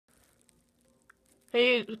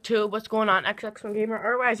Hey YouTube, what's going on? XX1 Gamer,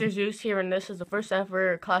 otherwise there's Zeus here, and this is the first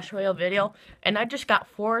ever Clash Royale video, and I just got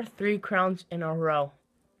 3 crowns in a row,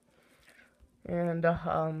 and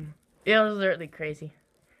it was literally crazy.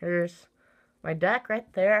 Here's my deck right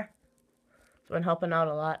there. It's been helping out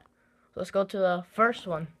a lot. So let's go to the first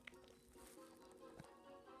one,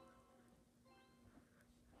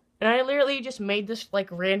 and I literally just made this like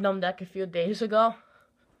random deck a few days ago,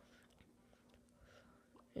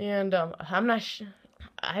 and I'm not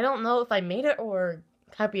I don't know if I made it or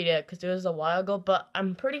copied it because it was a while ago, but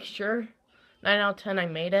I'm pretty sure 9 out of 10 I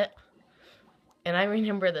made it. And I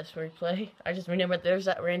remember this replay. I just remember there's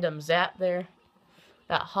that random zap there.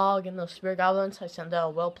 That hog and those spear goblins. I sent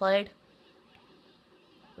out well played.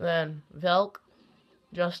 Then Velk.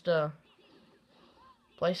 Just a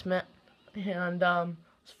placement. And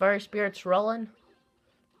fire spirits rolling.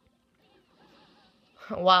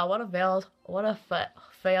 Wow, what a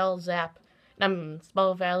fail zap. And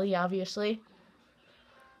Spell Valley, obviously.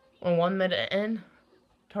 1 minute in.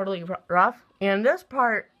 Totally rough. And this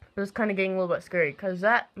part is kind of getting a little bit scary, because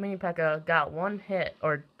that mini P.E.K.K.A got 1 hit,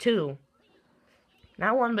 or 2.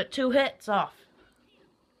 Not 1, but 2 hits off.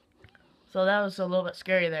 So that was a little bit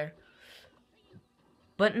scary there.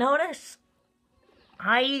 But notice,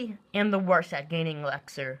 I am the worst at gaining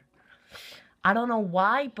elixir. I don't know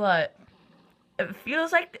why, but it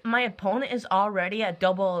feels like my opponent is already at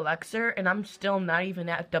double elixir, and I'm still not even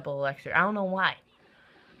at double elixir. I don't know why.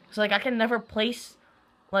 So, like, I can never place,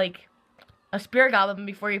 like, a spear goblin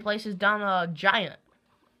before he places down a giant.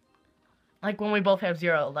 Like, when we both have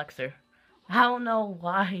 0 elixir. I don't know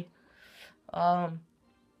why. But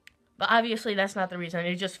obviously that's not the reason.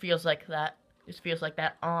 It just feels like that. It just feels like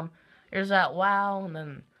that. There's that wow, and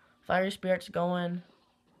then fire spirit's going.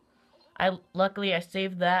 Luckily I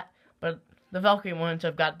saved that, but the Valkyrie wouldn't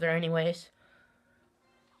have got there anyways.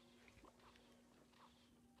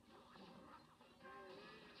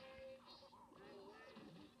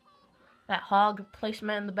 That hog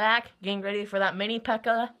placement in the back, getting ready for that mini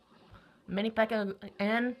P.E.K.K.A. Mini P.E.K.K.A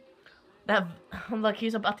in. That, look,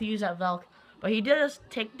 he's about to use that Velk. But he did just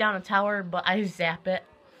take down a tower, but I zap it.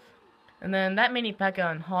 And then that mini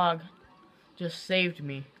P.E.K.K.A and hog just saved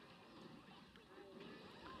me.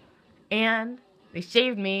 And they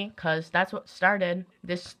saved me because that's what started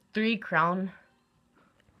this 3 crown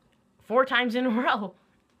 4 times in a row.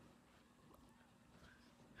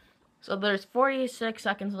 So there's 46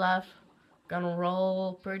 seconds left. Gonna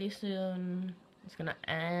roll pretty soon. It's gonna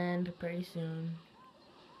end pretty soon.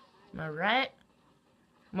 Am I right?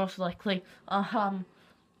 Most likely.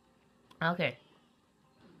 Okay.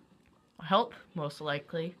 I hope, most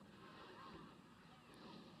likely.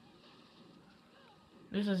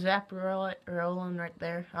 There's a zap rolling right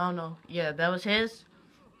there. I don't know. Yeah, that was his.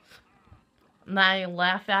 And I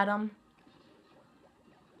laugh at him.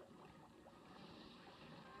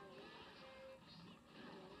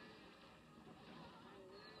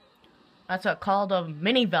 That's a called a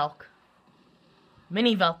mini Velk.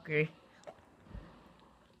 Mini Valkyrie.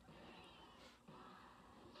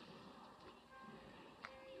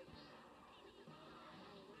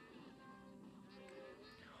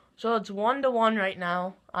 So it's 1-1 right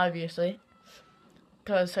now, obviously.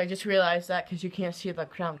 Because I just realized that because you can't see the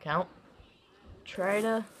crown count. Try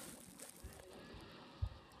to...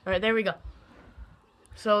 Alright, there we go.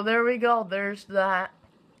 So there we go. There's that.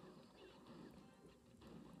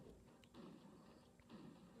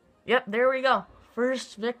 Yep, there we go.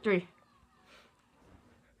 First victory.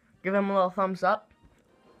 Give him a little thumbs up.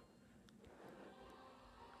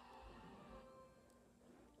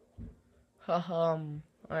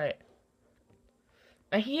 Alright.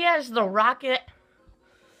 Now he has the rocket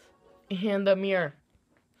and the mirror.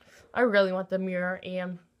 I really want the mirror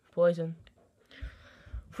and poison.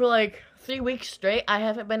 For like 3 weeks straight, I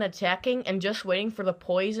haven't been attacking and just waiting for the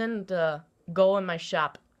poison to go in my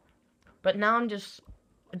shop. But now I'm just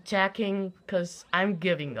attacking because I'm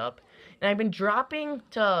giving up. And I've been dropping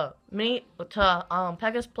to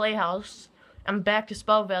P.E.K.K.A.'s Playhouse and back to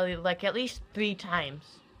Spell Valley like at least 3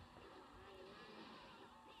 times.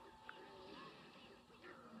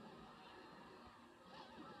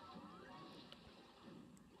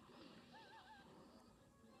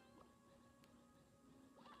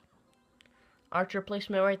 Archer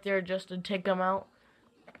placement right there just to take them out.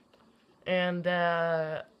 And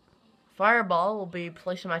Fireball will be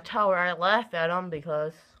placing my tower. I laugh at him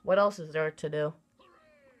because what else is there to do?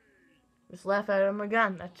 Just laugh at him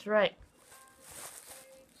again. That's right.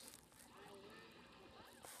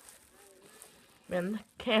 Man, the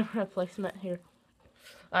camera placement here.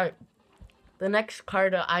 Alright. The next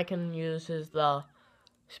card I can use is the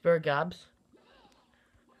Spear Gobs.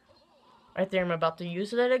 Right there, I'm about to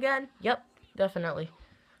use it again. Yep, definitely.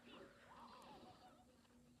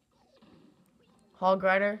 Hog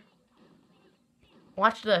Rider.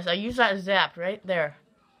 Watch this. I use that zap right there.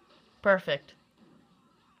 Perfect.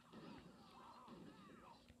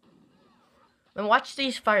 Then watch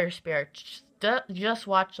these fire spirits. Just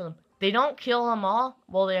watch them. They don't kill them all.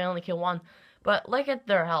 Well, they only kill one. But look at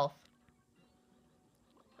their health.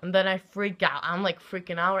 And then I freak out. I'm like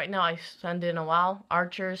freaking out right now. I send in a wow.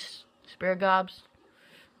 Archers, spear gobs.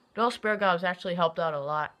 Those spear gobs actually helped out a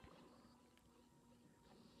lot.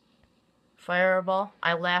 Fireball.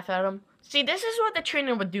 I laugh at them. See, this is what the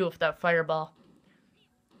trainer would do with that fireball.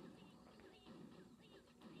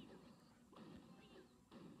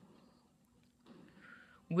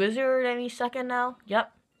 Wizard any second now.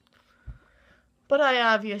 Yep. But I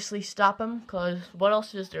obviously stop him, because what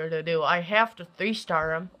else is there to do? I have to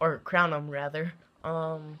 3-star him, or crown him, rather.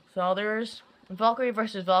 So there's Valkyrie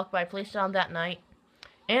versus Valk, but I placed it on that night.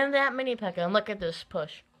 And that mini P.E.K.K.A, and look at this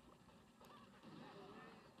push.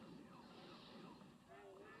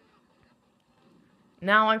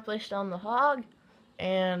 Now I placed on the Hog,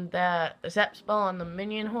 and that Zap spell on the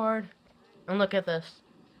minion horde. And look at this.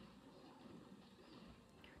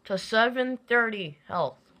 To 730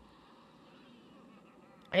 health.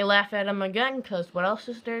 I laugh at him again, because what else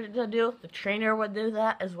is there to do? The trainer would do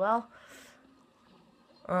that as well.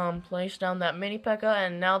 Place down that mini P.E.K.K.A,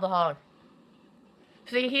 and now the Hog.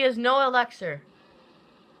 See, he has no elixir.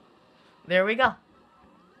 There we go.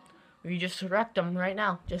 We just wrecked him right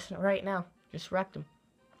now. Just right now. Just wrecked him.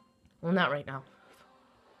 Well, not right now.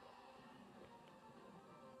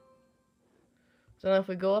 So if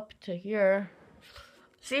we go up to here.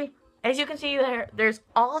 See, as you can see there's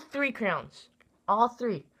all 3 crowns. All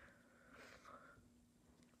 3.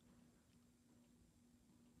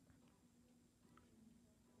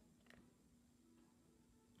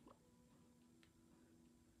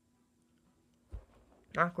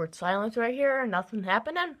 Awkward silence right here. Nothing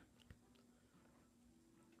happening.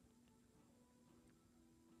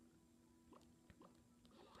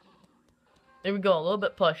 There we go. A little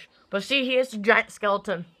bit push. But see, he is a giant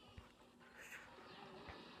skeleton.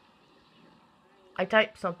 I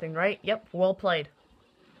typed something, right? Yep, well played.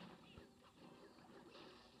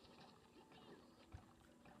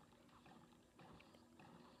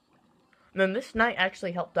 And then this knight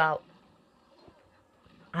actually helped out.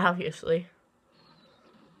 Obviously.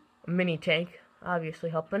 Mini tank,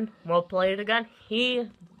 obviously helping. Well played again. He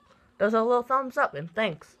does a little thumbs up, and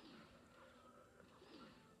thanks.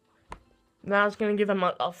 Now I was going to give him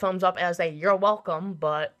a thumbs up as a you're welcome,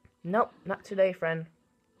 but nope, not today, friend.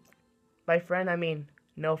 By friend, I mean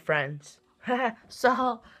no friends.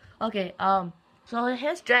 So, okay, so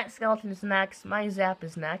his giant skeleton is next. My zap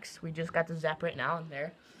is next. We just got the zap right now in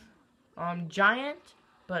there. Giant,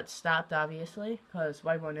 but stopped, obviously, because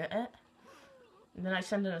why wouldn't it? And then I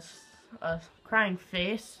send in a crying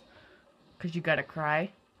face, because you gotta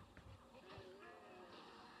cry.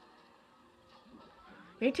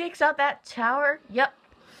 He takes out that tower. Yep.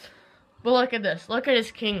 But look at this. Look at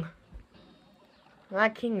his king.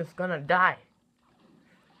 That king is gonna die.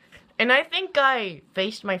 And I think I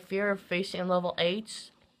faced my fear of facing level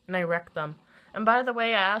 8s, and I wrecked them. And by the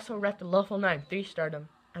way, I also wrecked a level 9 3-starred him.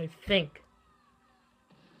 I think.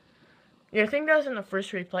 Yeah, I think that was in the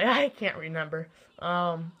first replay. I can't remember.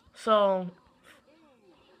 So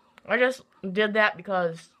I just did that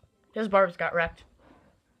because his barbs got wrecked.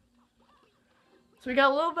 So we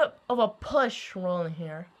got a little bit of a push rolling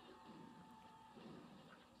here.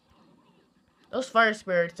 Those fire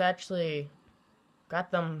spirits actually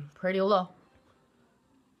got them pretty low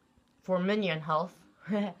for minion health.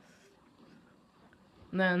 And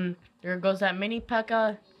then there goes that mini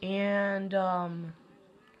P.E.K.K.A and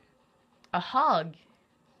a Hog,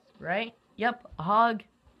 right? Yep, a Hog.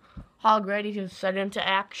 Hog ready to set into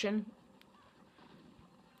action.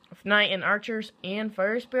 Knight and archers and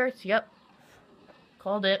fire spirits. Yep.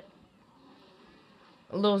 Called it.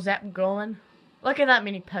 A little zap going. Look at that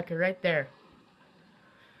mini P.E.K.K.A right there.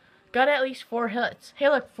 Got at least 4 hits. Hey,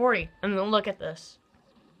 look, 40. And then look at this.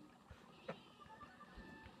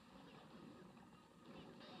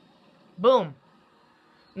 Boom.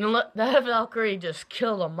 And then look, that Valkyrie just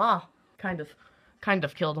killed them all. Kind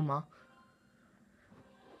of killed them all.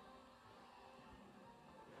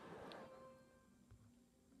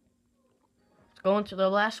 Let's go into the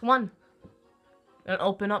last one. And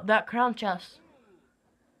open up that crown chest.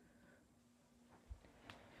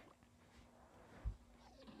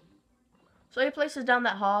 So he places down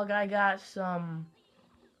that Hog. I got some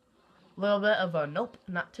little bit of a nope,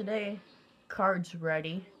 not today cards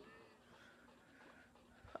ready.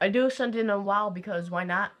 I do send in a WoW because why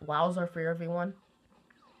not? WoWs are for everyone.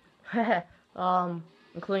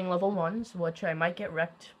 Including level 1s, which I might get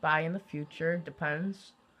wrecked by in the future.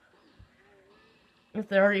 Depends. If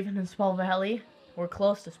they're even in Spell Valley. We're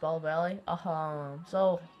close to Spell Valley.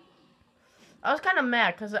 So I was kind of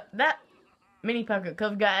mad because that mini P.E.K.K.A could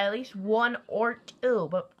have got at least 1 or 2,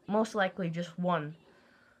 but most likely just 1.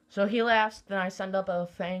 So he laughs, then I send up a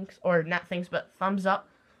thanks, or not thanks, but thumbs up.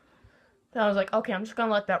 Then I was like, okay, I'm just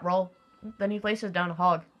gonna let that roll. Then he places down a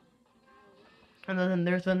hog. And then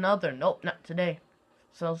there's another, nope, not today.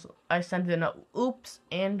 So I send in a oops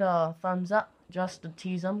and a thumbs up just to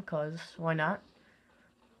tease him, cause why not?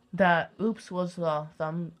 That oops was the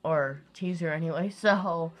thumb or teaser anyway.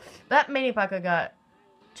 So that mini P.E.K.K.A got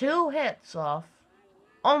 2 hits off,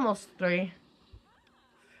 almost 3.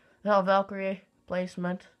 The Valkyrie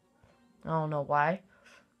placement. I don't know why.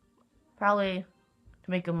 Probably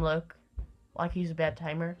to make him look like he's a bad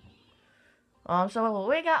timer. So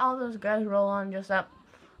we got all those guys rolling, just that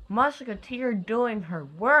Musketeer doing her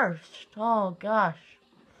worst. Oh gosh.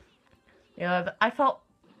 Yeah, I felt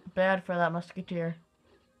bad for that Musketeer.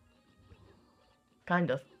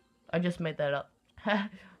 Kind of. I just made that up.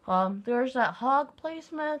 There's that hog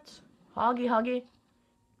placement. Hoggy.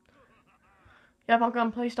 Yep, I'm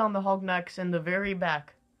gonna place down the hog next in the very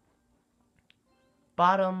back.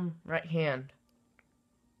 Bottom right hand.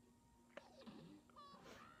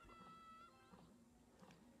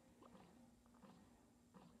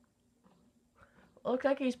 Looks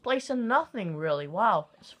like he's placing nothing really. Wow,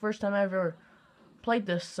 it's the first time I ever played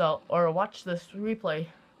this or watched this replay.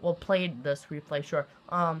 Well, played this replay, sure.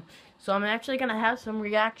 So I'm actually gonna have some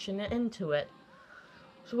reaction into it.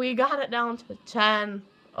 So we got it down to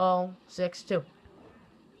 10-0-6-2.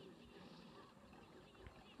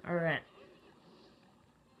 All right.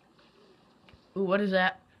 Ooh, what is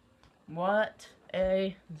that? What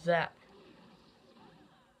a zap.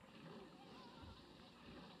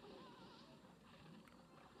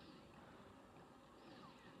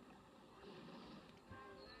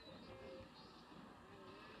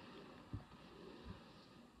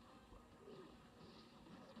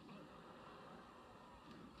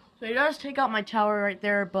 So he does take out my tower right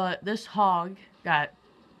there, but this hog got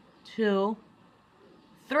 2,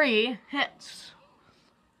 3 hits.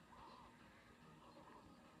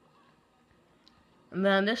 And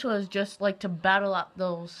then this was just like to battle up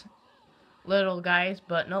those little guys,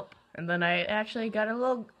 but nope. And then I actually got a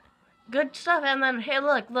little good stuff, and then, hey,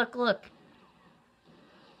 look.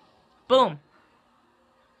 Boom.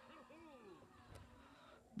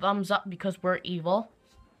 Thumbs up because we're evil.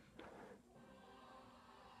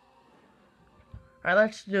 Alright,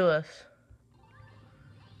 let's do this.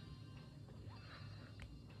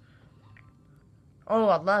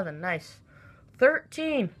 Oh, 11, nice.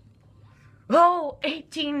 13. Oh,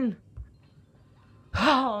 18.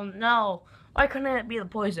 Oh, no. Why couldn't it be the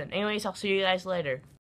poison? Anyways, I'll see you guys later.